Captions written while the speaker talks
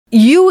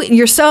you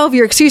yourself,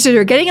 your excuses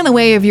are getting in the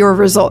way of your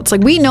results.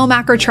 Like, we know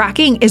macro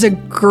tracking is a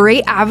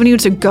great avenue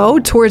to go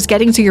towards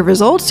getting to your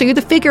results. So you have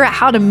to figure out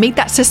how to make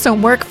that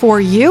system work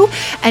for you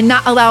and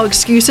not allow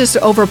excuses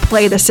to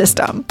overplay the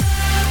system.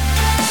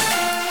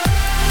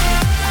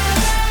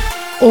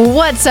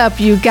 What's up,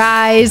 you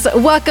guys?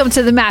 Welcome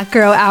to the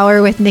Macro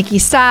Hour with Nikki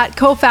Stott,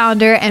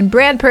 co-founder and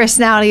brand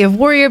personality of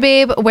Warrior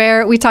Babe,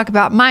 where we talk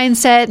about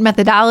mindset,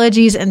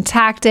 methodologies, and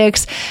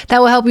tactics that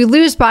will help you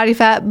lose body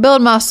fat,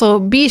 build muscle,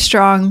 be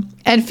strong,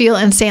 and feel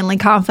insanely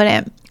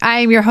confident.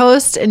 I am your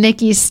host,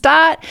 Nikki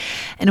Stott,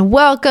 and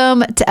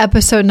welcome to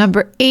episode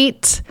number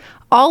 8,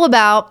 all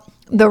about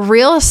the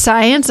real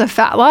science of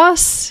fat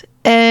loss.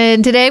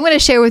 And today I'm going to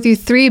share with you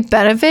 3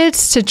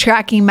 benefits to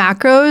tracking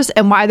macros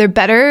and why they're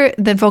better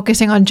than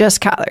focusing on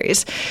just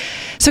calories.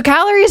 So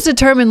calories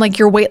determine like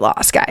your weight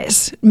loss,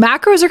 guys.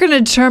 Macros are going to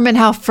determine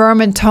how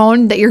firm and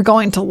toned that you're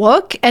going to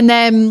look. And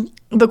then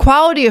the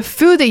quality of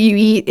food that you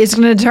eat is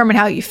going to determine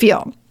how you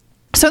feel.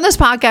 So in this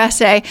podcast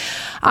today,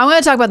 I'm going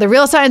to talk about the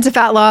real science of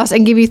fat loss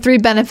and give you 3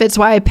 benefits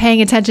why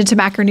paying attention to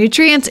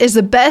macronutrients is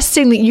the best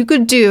thing that you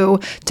could do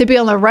to be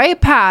on the right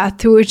path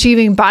to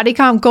achieving body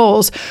comp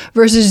goals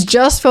versus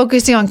just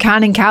focusing on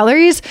counting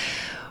calories,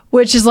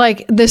 which is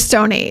like the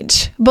Stone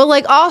Age. But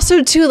like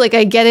also too, like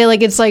I get it,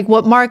 like it's like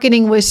what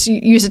marketing was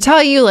used to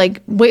tell you,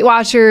 like Weight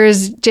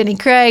Watchers, Jenny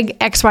Craig,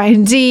 X, Y,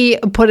 and Z,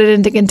 put it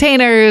into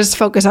containers,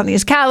 focus on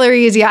these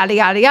calories, yada,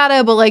 yada,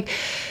 yada. But like,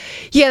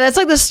 yeah, that's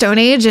like the Stone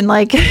Age. And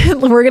like,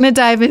 we're going to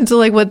dive into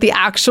like what the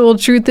actual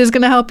truth is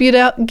going to help you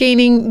to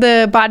gaining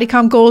the body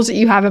comp goals that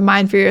you have in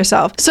mind for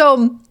yourself.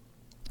 So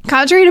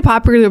contrary to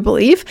popular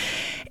belief,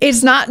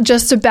 it's not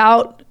just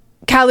about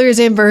calories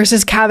in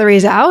versus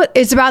calories out.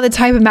 It's about the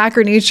type of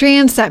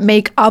macronutrients that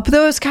make up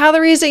those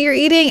calories that you're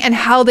eating and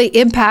how they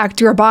impact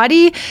your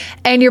body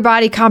and your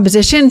body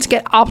composition to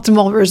get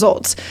optimal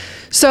results.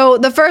 So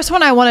the first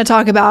one I want to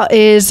talk about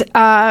is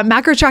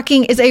macro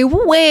tracking is a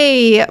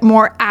way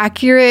more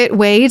accurate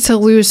way to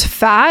lose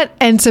fat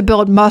and to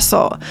build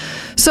muscle.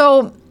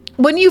 So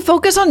when you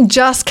focus on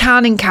just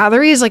counting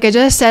calories, like I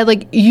just said,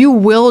 like you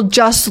will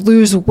just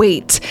lose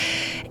weight.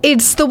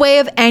 It's the way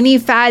of any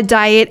fad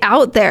diet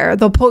out there.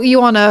 They'll put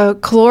you on a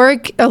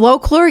low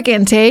caloric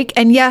intake,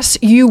 and yes,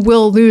 you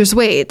will lose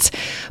weight.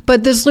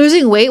 But this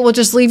losing weight will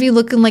just leave you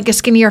looking like a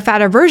skinnier,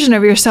 fatter version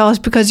of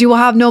yourself because you will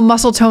have no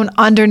muscle tone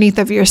underneath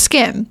of your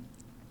skin.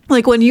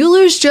 Like when you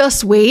lose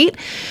just weight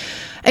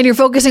and you're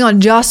focusing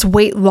on just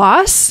weight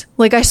loss,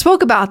 like I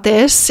spoke about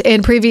this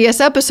in previous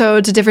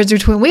episodes, the difference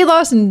between weight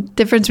loss and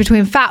difference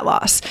between fat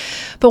loss.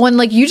 But when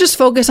like you just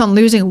focus on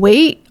losing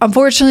weight,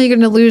 unfortunately, you're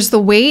going to lose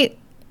the weight.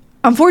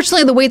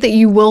 Unfortunately, the weight that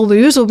you will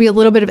lose will be a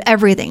little bit of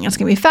everything. It's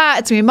going to be fat,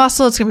 it's going to be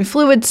muscle, it's going to be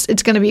fluids,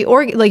 it's going to be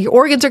like your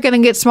organs are going to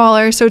get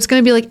smaller. So it's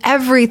going to be like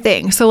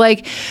everything. So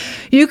like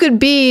you could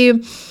be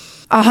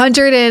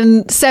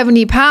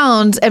 170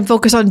 pounds and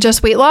focus on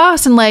just weight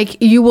loss, and like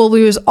you will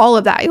lose all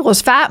of that. You'll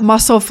lose fat,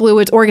 muscle,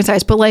 fluids, organ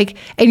size, but like,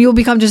 and you'll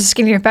become just a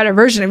skinnier, fatter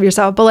version of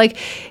yourself. But like,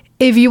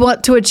 if you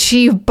want to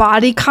achieve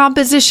body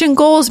composition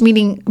goals,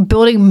 meaning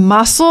building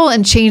muscle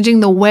and changing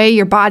the way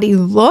your body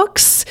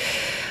looks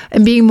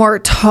and being more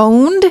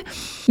toned,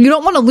 you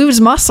don't want to lose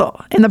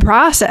muscle in the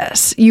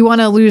process. You want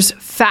to lose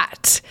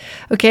fat.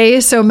 Okay.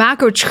 So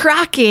macro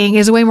tracking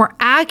is a way more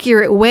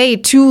accurate way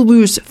to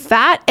lose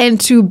fat and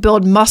to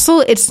build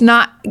muscle. It's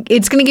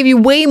going to give you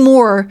way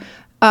more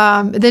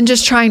than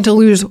just trying to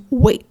lose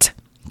weight.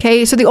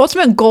 Okay. So the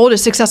ultimate goal to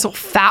successful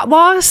fat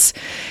loss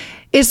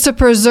is to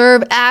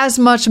preserve as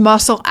much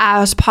muscle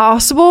as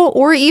possible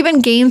or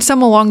even gain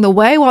some along the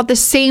way, while at the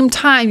same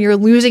time you're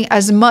losing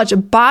as much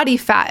body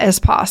fat as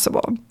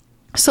possible.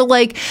 So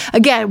like,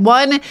 again,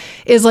 1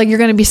 is like, you're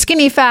going to be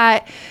skinny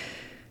fat.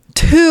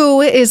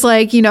 2 is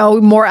like,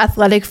 more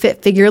athletic,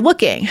 fit figure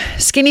looking.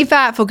 Skinny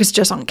fat, focus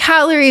just on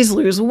calories,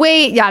 lose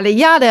weight, yada,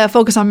 yada.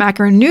 Focus on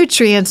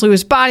macronutrients,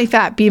 lose body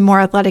fat, be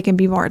more athletic and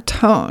be more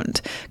toned.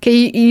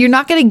 Okay. You're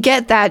not going to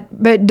get that,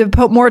 but to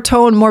put more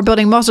tone, more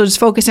building muscle, just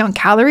focusing on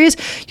calories.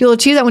 You'll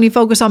achieve that when you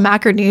focus on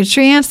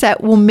macronutrients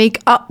that will make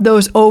up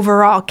those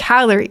overall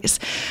calories,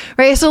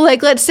 right? So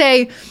like, let's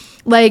say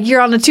like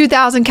you're on a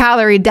 2,000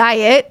 calorie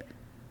diet.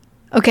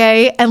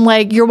 Okay. And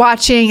like you're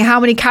watching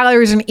how many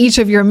calories in each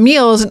of your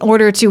meals in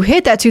order to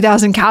hit that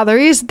 2,000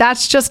 calories.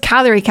 That's just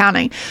calorie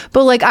counting.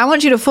 But like, I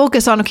want you to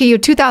focus on, okay, you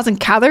have 2,000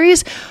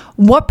 calories.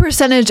 What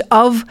percentage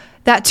of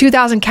that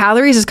 2,000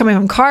 calories is coming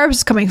from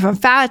carbs, coming from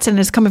fats, and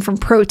is coming from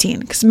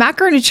protein? Because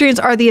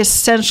macronutrients are the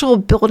essential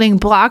building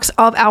blocks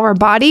of our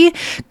body,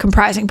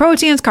 comprising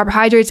proteins,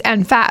 carbohydrates,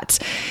 and fats.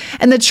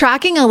 And the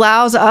tracking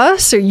allows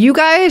us, or you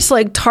guys,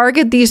 like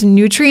target these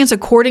nutrients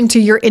according to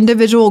your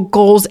individual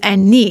goals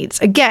and needs.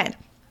 Again,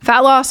 fat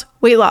loss,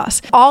 weight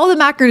loss. All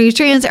the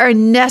macronutrients are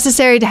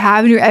necessary to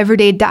have in your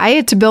everyday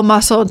diet to build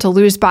muscle and to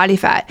lose body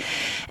fat.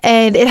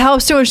 And it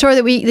helps to ensure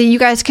that you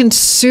guys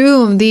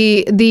consume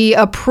the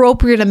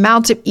appropriate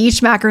amounts of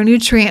each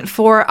macronutrient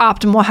for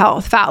optimal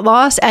health, fat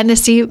loss, and to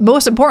see,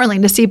 most importantly,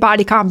 to see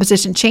body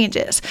composition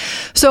changes.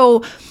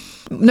 So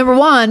Number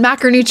one,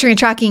 macronutrient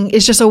tracking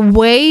is just a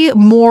way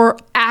more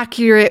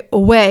accurate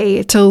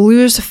way to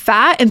lose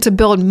fat and to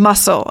build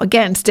muscle.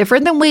 Again, it's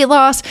different than weight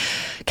loss.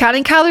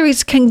 Counting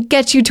calories can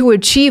get you to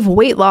achieve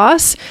weight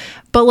loss,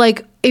 but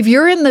like if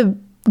you're in the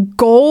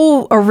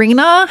goal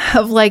arena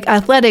of like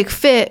athletic,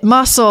 fit,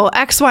 muscle,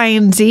 X, Y,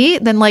 and Z,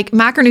 then like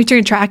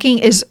macronutrient tracking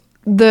is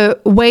the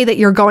way that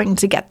you're going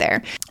to get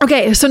there.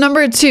 Okay, so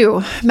number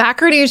two,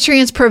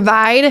 macronutrients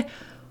provide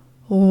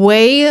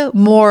way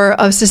more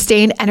of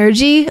sustained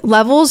energy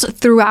levels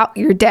throughout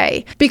your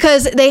day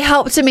because they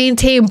help to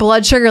maintain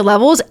blood sugar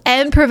levels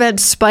and prevent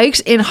spikes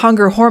in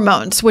hunger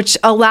hormones, which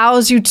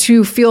allows you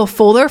to feel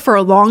fuller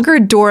for longer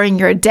during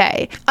your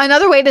day.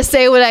 Another way to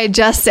say what I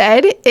just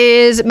said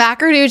is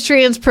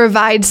macronutrients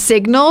provide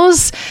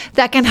signals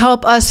that can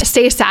help us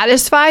stay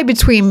satisfied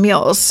between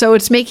meals. So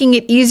it's making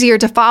it easier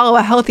to follow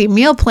a healthy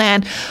meal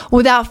plan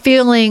without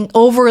feeling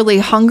overly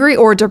hungry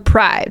or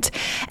deprived.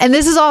 And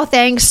this is all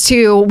thanks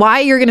to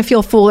why you're going to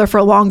feel fuller for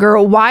longer,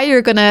 why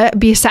you're going to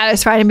be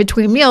satisfied in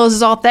between meals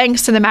is all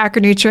thanks to the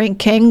macronutrient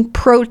king,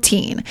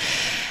 protein.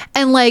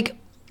 And like,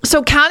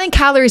 so counting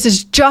calories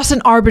is just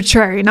an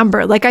arbitrary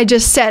number. Like I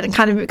just said and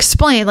kind of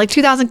explained, like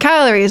 2,000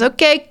 calories.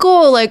 Okay,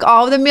 cool. Like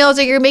all of the meals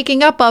that you're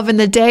making up of in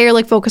the day are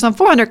like focused on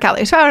 400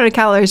 calories, 500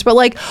 calories. But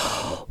like,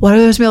 what are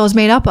those meals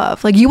made up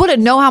of? Like you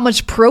wouldn't know how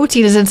much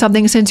protein is in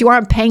something since you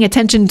aren't paying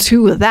attention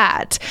to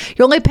that.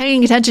 You're only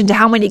paying attention to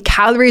how many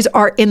calories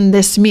are in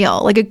this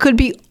meal. Like it could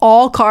be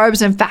all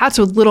carbs and fats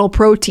with little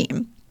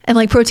protein. And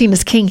like protein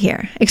is king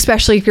here,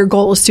 especially if your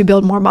goal is to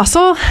build more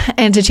muscle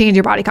and to change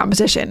your body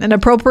composition. An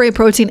appropriate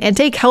protein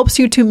intake helps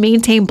you to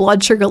maintain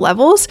blood sugar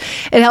levels.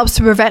 It helps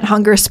to prevent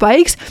hunger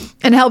spikes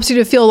and helps you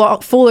to feel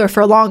fuller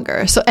for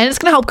longer. So, and it's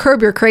going to help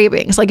curb your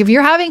cravings. Like if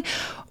you're having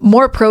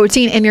more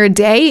protein in your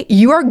day,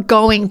 you are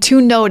going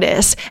to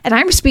notice, and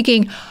I'm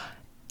speaking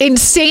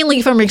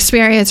insanely from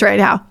experience right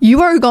now,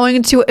 you are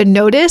going to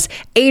notice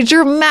a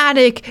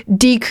dramatic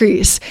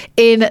decrease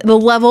in the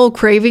level of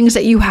cravings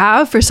that you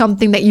have for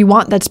something that you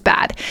want that's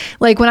bad.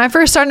 Like when I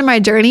first started my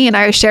journey and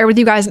I shared with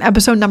you guys in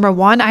episode number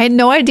 1, I had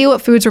no idea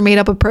what foods were made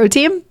up of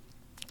protein.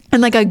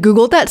 And like I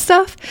Googled that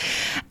stuff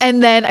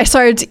and then I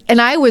started,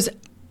 and I was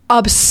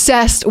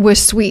obsessed with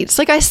sweets.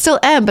 Like I still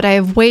am, but I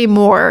have way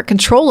more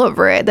control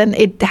over it than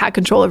it had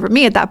control over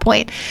me at that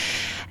point.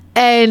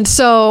 And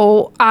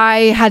so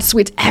I had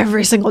sweets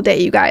every single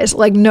day, you guys,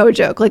 like no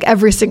joke, like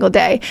every single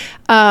day.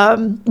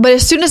 But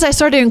as soon as I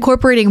started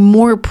incorporating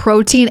more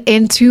protein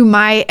into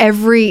my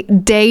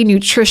everyday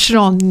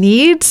nutritional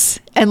needs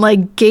and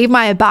like gave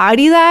my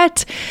body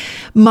that,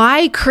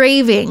 my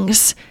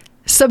cravings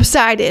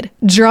subsided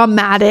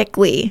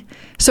dramatically.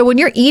 So when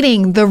you're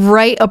eating the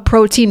right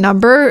protein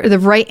number, the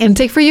right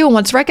intake for you, and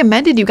what's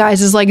recommended, you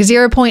guys, is like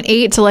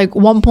 0.8 to like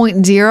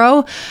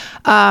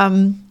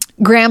 1.0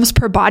 grams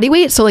per body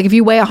weight. So like if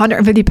you weigh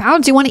 150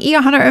 pounds, you want to eat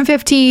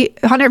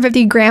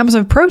 150 grams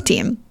of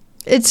protein.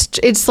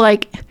 It's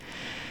like,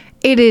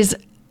 it is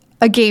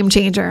a game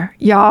changer,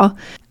 y'all.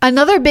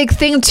 Another big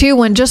thing too,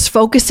 when just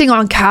focusing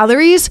on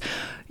calories,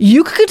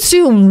 you could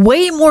consume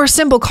way more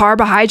simple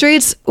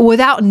carbohydrates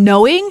without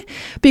knowing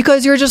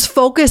because you're just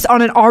focused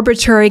on an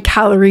arbitrary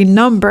calorie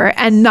number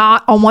and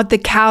not on what the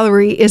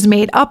calorie is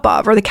made up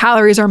of or the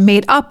calories are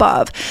made up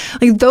of.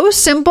 Like those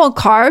simple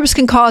carbs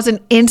can cause an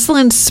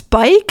insulin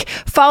spike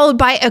followed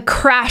by a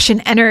crash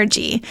in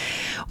energy.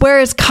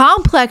 Whereas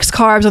complex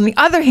carbs, on the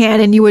other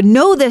hand, and you would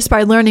know this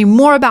by learning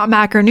more about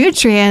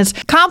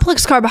macronutrients,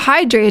 complex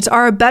carbohydrates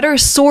are a better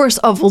source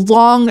of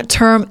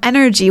long-term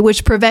energy,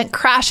 which prevent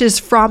crashes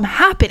from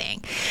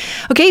happening.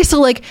 Okay,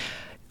 so like,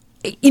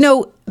 you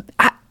know,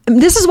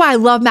 this is why I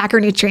love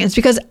macronutrients,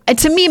 because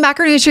to me,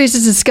 macronutrients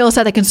is a skill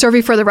set that can serve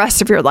you for the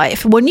rest of your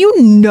life. When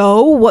you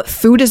know what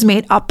food is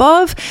made up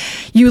of,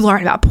 you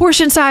learn about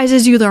portion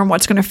sizes, you learn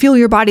what's going to fuel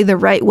your body the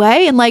right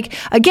way. And like,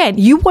 again,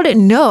 you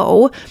wouldn't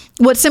know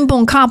what simple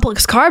and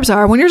complex carbs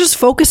are when you're just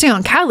focusing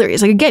on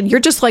calories. Like, again, you're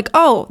just like,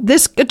 oh,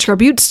 this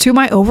attributes to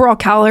my overall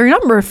calorie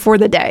number for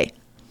the day.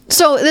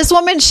 So this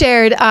woman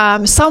shared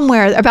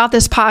somewhere about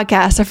this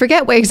podcast. I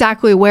forget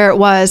exactly where it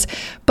was,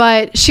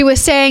 but she was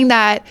saying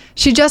that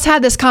she just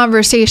had this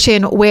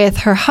conversation with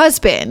her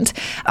husband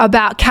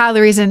about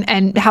calories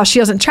and how she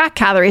doesn't track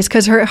calories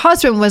because her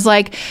husband was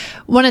like,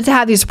 wanted to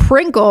have these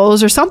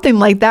Pringles or something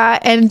like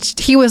that. And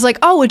he was like,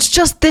 oh, it's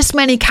just this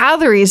many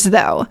calories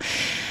though.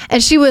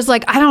 And she was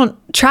like, I don't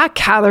track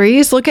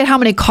calories. Look at how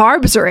many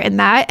carbs are in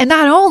that. And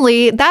not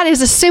only that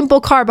is a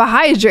simple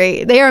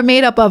carbohydrate, they are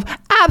made up of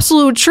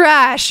absolute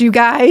trash, you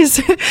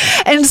guys.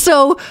 And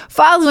so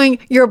following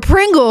your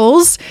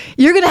Pringles,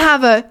 you're going to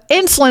have an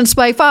insulin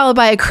spike followed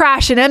by a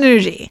crash in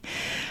energy.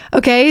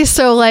 Okay.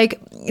 So like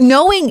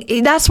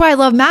knowing, that's why I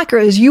love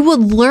macros. You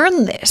will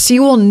learn this,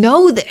 you will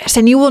know this,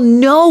 and you will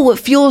know what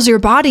fuels your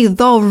body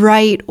the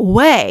right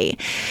way.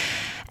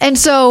 And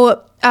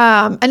so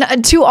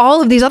And to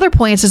all of these other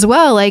points as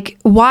well, like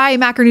why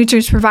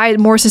macronutrients provide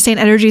more sustained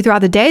energy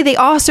throughout the day, they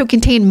also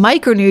contain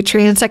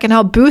micronutrients that can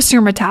help boost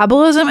your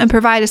metabolism and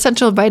provide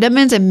essential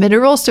vitamins and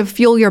minerals to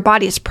fuel your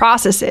body's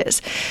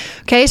processes.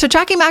 Okay, so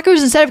tracking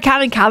macros instead of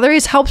counting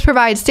calories helps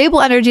provide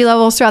stable energy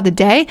levels throughout the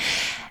day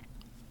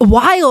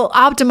while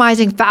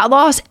optimizing fat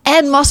loss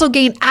and muscle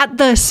gain at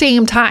the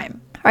same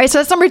time. All right, so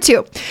that's number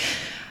 2.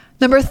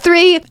 Number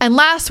 3 and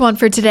last one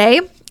for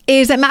today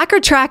is that macro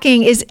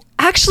tracking is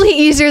actually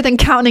easier than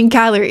counting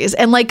calories.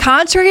 And like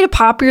contrary to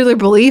popular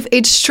belief,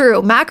 it's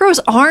true. Macros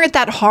aren't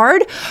that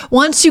hard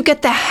once you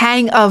get the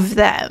hang of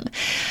them.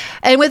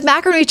 And with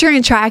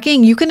macronutrient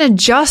tracking, you can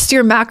adjust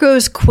your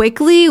macros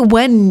quickly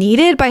when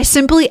needed by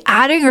simply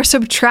adding or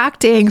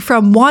subtracting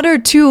from 1 or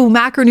 2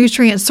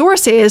 macronutrient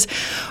sources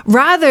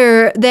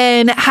rather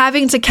than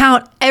having to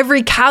count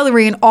every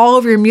calorie in all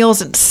of your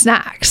meals and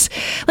snacks.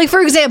 Like for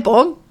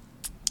example,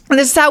 and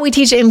this is how we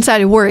teach it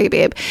inside of Warrior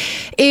Babe.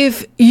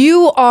 If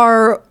you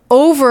are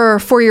over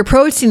for your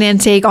protein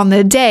intake on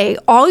the day,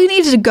 all you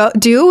need to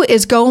do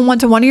is go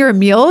into one of your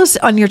meals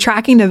on your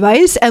tracking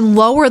device and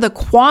lower the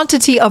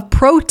quantity of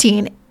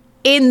protein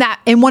in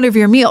one of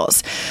your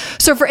meals.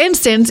 So for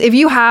instance, if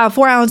you have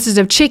 4 ounces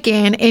of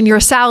chicken in your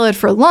salad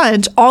for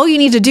lunch, all you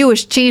need to do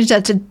is change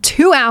that to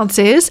 2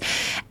 ounces,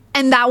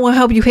 and that will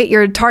help you hit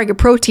your target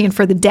protein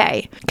for the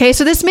day. Okay,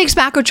 so this makes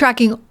macro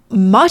tracking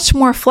much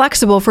more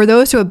flexible for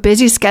those who have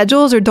busy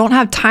schedules or don't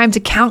have time to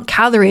count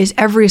calories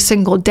every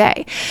single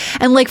day.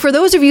 And like for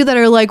those of you that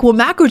are like, well,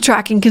 macro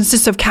tracking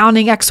consists of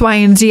counting X, Y,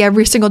 and Z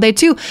every single day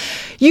too.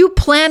 You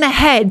plan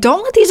ahead.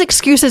 Don't let these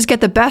excuses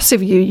get the best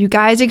of you, you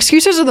guys.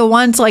 Excuses are the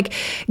ones like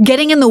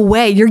getting in the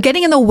way. You're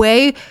getting in the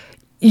way.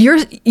 Your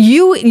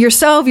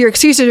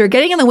excuses are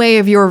getting in the way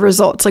of your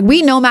results. Like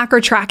we know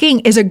macro tracking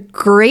is a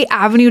great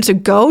avenue to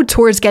go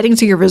towards getting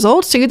to your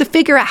results. So you have to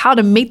figure out how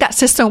to make that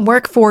system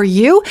work for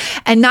you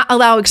and not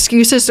allow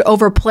excuses to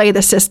overplay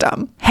the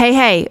system.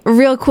 Hey,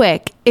 real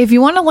quick. If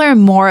you want to learn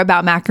more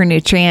about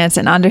macronutrients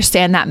and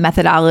understand that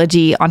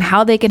methodology on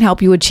how they can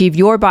help you achieve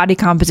your body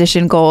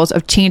composition goals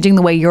of changing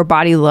the way your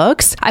body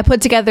looks, I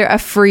put together a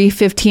free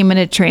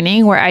 15-minute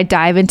training where I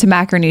dive into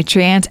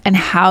macronutrients and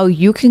how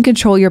you can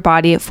control your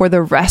body for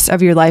the rest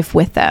of your life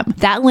with them.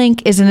 That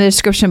link is in the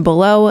description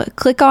below.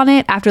 Click on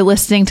it after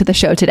listening to the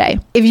show today.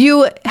 If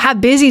you have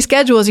busy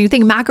schedules and you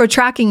think macro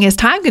tracking is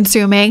time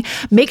consuming,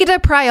 make it a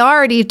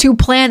priority to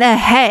plan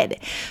ahead.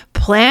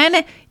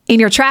 Plan in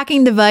your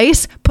tracking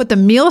device, put the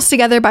meals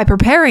together by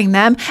preparing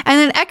them, and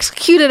then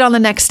execute it on the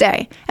next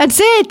day. That's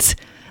it.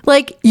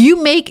 Like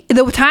you make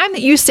the time that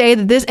you say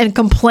that this and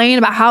complain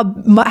about how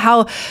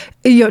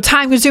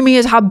time consuming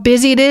is, how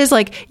busy it is.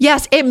 Like,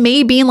 yes, it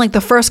may be in like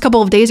the first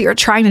couple of days that you're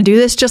trying to do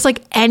this, just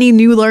like any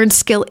new learned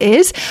skill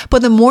is.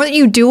 But the more that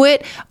you do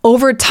it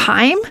over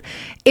time,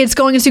 it's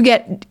going to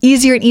get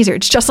easier and easier.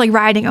 It's just like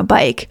riding a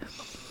bike.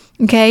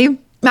 Okay.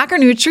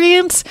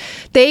 Macronutrients,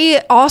 they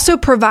also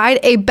provide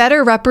a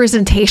better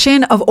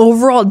representation of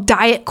overall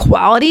diet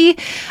quality,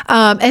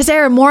 as they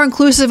are more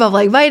inclusive of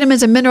like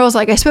vitamins and minerals.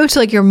 Like I spoke to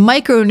like your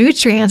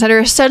micronutrients that are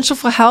essential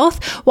for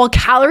health, while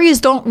calories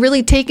don't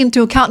really take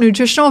into account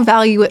nutritional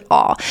value at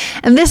all.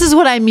 And this is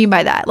what I mean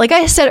by that. Like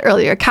I said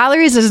earlier,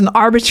 calories is an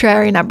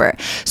arbitrary number.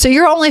 So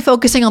you're only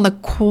focusing on the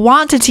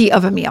quantity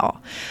of a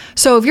meal.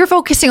 So if you're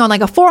focusing on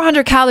like a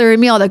 400 calorie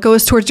meal that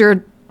goes towards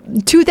your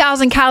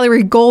 2,000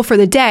 calorie goal for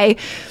the day,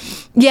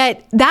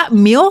 yet that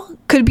meal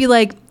could be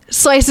like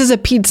slices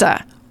of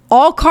pizza,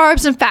 all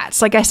carbs and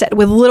fats, like I said,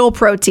 with little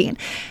protein.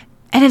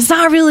 And it's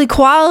not really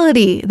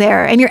quality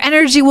there. And your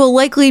energy will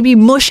likely be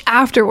mush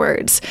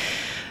afterwards.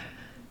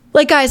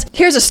 Like guys,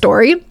 here's a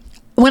story.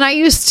 When I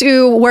used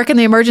to work in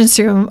the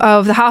emergency room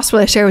of the hospital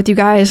I shared with you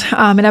guys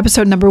in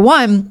episode number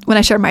 1, when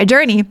I shared my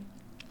journey,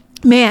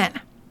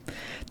 man,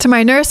 to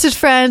my nurses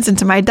friends and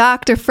to my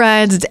doctor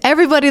friends and to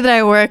everybody that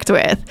I worked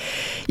with,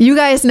 you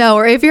guys know,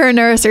 or if you're a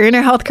nurse or in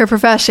a healthcare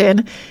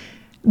profession,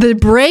 the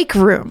break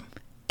room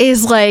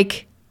is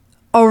like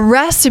a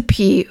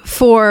recipe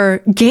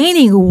for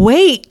gaining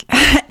weight.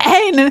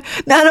 And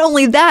not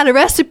only that, a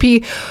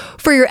recipe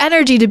for your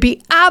energy to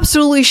be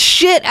absolutely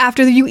shit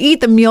after you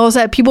eat the meals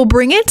that people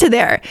bring into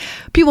there.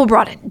 People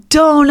brought in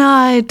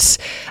donuts,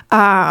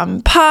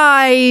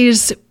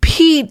 pies,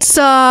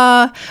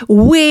 pizza,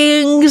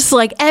 wings,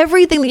 like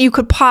everything that you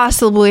could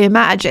possibly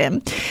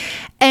imagine.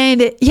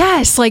 And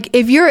yes, like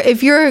if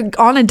you're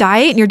on a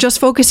diet and you're just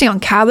focusing on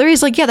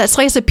calories, like yeah, that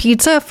slice of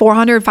pizza,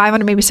 400,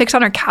 500, maybe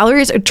 600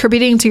 calories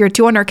attributing to your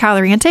 200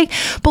 calorie intake,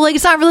 but like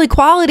it's not really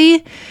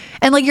quality.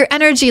 And like your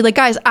energy, like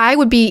guys, I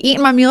would be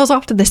eating my meals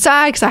off to the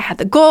side because I had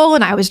the goal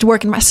and I was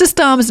working my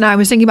systems and I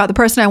was thinking about the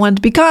person I wanted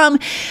to become.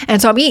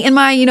 And so I'm eating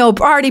my,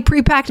 already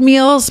pre-packed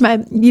meals,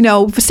 my,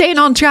 staying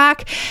on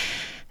track.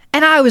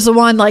 And I was the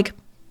one like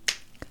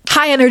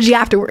high energy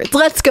afterwards.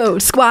 Let's go,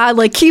 squad.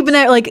 Like keeping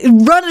it, like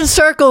running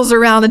circles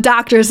around the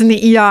doctors in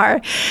the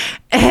ER.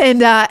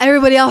 And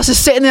everybody else is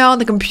sitting there on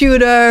the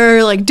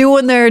computer, like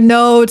doing their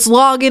notes,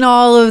 logging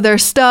all of their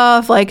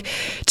stuff, like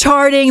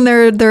charting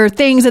their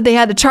things that they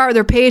had to chart with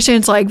their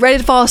patients, like ready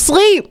to fall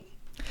asleep.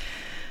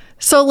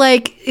 So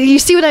like, you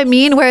see what I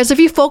mean? Whereas if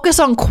you focus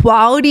on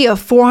quality of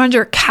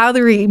 400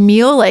 calorie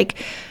meal, like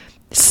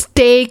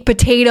steak,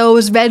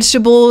 potatoes,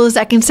 vegetables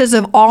that consists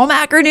of all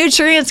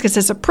macronutrients,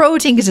 consists of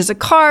protein, consists of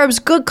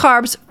carbs, good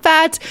carbs,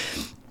 fats,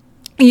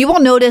 you will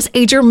notice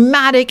a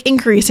dramatic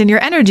increase in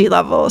your energy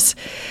levels.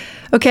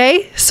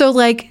 Okay. So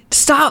like,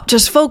 stop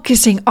just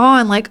focusing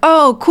on like,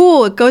 oh,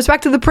 cool. It goes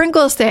back to the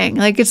Pringles thing.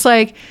 Like, it's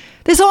like,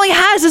 this only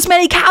has this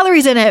many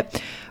calories in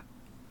it,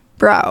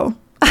 bro.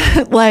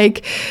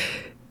 Like,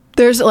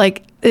 there's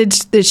like,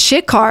 it's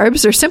shit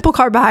carbs or simple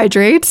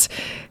carbohydrates.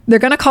 They're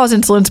going to cause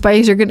insulin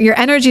spikes. Your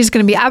energy is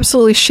going to be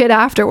absolutely shit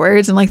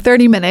afterwards in like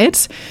 30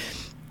 minutes.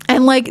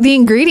 And like the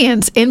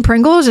ingredients in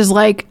Pringles is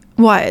like,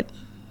 what?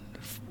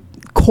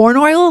 Corn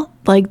oil?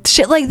 Like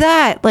shit like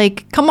that.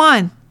 Like, come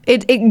on.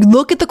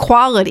 Look at the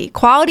quality.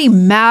 Quality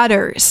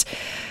matters.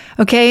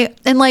 Okay.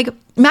 And like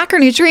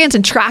macronutrients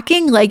and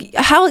tracking, like,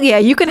 hell yeah,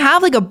 you can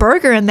have like a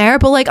burger in there,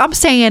 but like I'm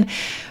saying,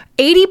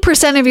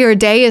 80% of your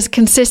day is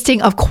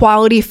consisting of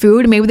quality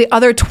food. Maybe the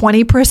other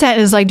 20%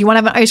 is like, do you want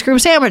to have an ice cream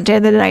sandwich at the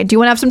end of the night? Do you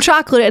want to have some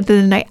chocolate at the end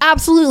of the night?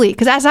 Absolutely.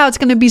 Because that's how it's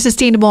going to be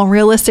sustainable and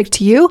realistic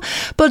to you.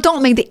 But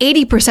don't make the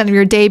 80% of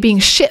your day being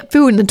shit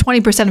food and the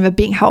 20% of it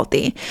being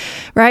healthy.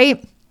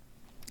 Right?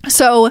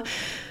 So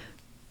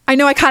I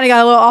know I kind of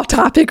got a little off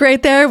topic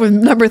right there with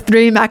number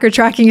 3, macro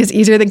tracking is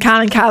easier than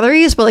counting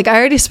calories. But like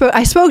I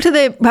spoke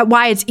to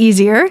why it's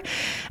easier.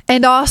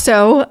 And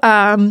also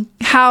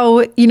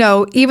how, you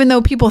know, even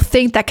though people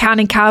think that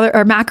counting calories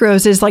or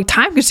macros is like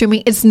time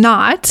consuming, it's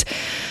not.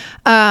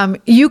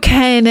 You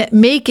can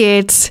make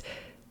it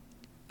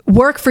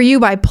work for you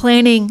by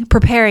planning,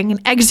 preparing,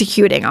 and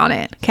executing on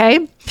it.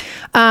 Okay.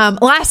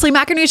 Lastly,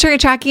 macronutrient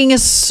tracking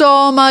is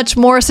so much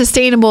more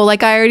sustainable,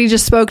 like I already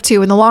just spoke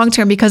to, in the long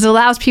term, because it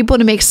allows people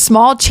to make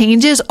small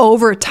changes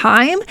over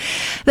time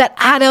that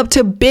add up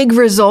to big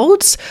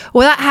results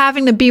without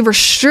having to be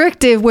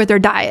restrictive with their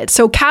diet.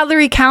 So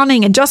calorie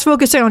counting and just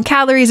focusing on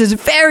calories is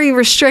very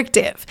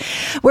restrictive.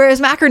 Whereas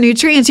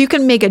macronutrients, you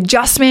can make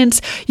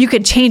adjustments, you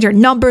can change your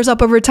numbers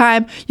up over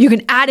time, you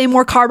can add in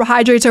more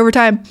carbohydrates over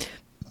time.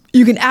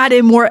 You can add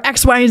in more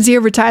X, Y, and Z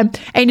over time,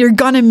 and you're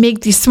going to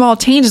make these small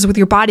changes with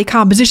your body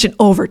composition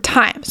over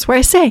time. That's where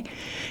I say,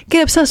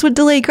 get obsessed with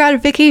delayed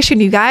gratification,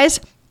 you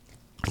guys.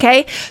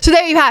 Okay, so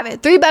there you have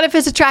it. 3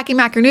 benefits of tracking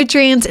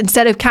macronutrients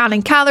instead of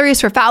counting calories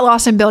for fat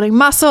loss and building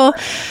muscle.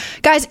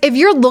 Guys, if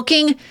you're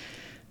looking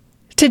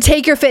to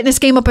take your fitness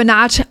game up a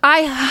notch,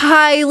 I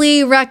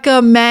highly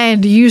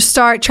recommend you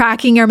start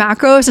tracking your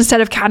macros instead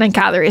of counting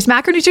calories.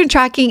 Macronutrient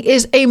tracking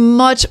is a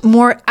much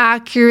more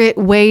accurate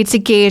way to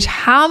gauge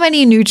how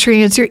many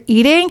nutrients you're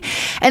eating,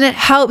 and it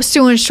helps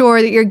to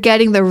ensure that you're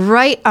getting the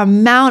right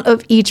amount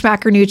of each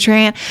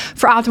macronutrient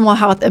for optimal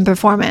health and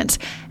performance.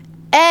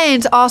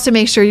 And also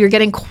make sure you're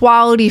getting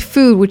quality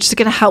food, which is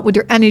going to help with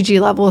your energy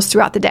levels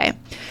throughout the day.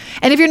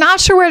 And if you're not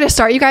sure where to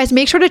start, you guys,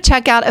 make sure to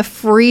check out a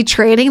free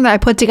training that I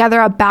put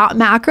together about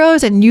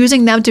macros and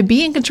using them to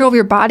be in control of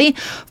your body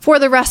for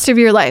the rest of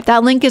your life.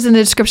 That link is in the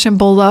description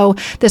below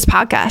this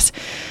podcast.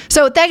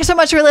 So thanks so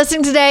much for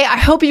listening today. I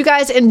hope you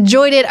guys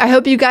enjoyed it. I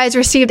hope you guys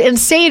received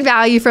insane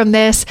value from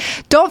this.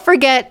 Don't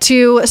forget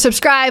to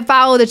subscribe,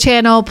 follow the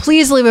channel.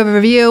 Please leave a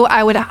review.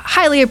 I would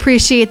highly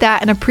appreciate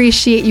that and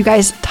appreciate you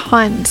guys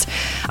tons.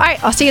 All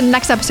right, I'll see you in the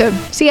next episode.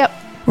 See ya.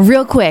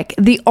 Real quick,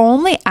 the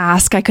only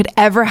ask I could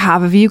ever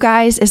have of you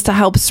guys is to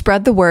help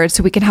spread the word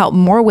so we can help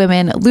more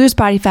women lose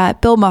body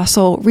fat, build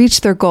muscle,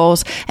 reach their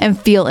goals, and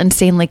feel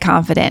insanely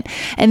confident.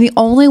 And the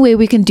only way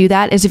we can do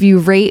that is if you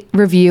rate,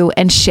 review,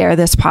 and share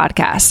this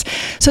podcast.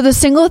 So the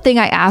single thing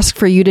I ask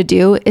for you to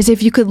do is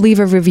if you could leave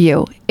a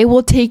review. It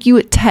will take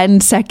you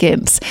 10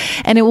 seconds,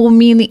 and it will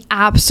mean the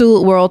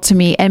absolute world to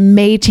me and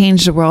may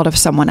change the world of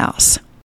someone else.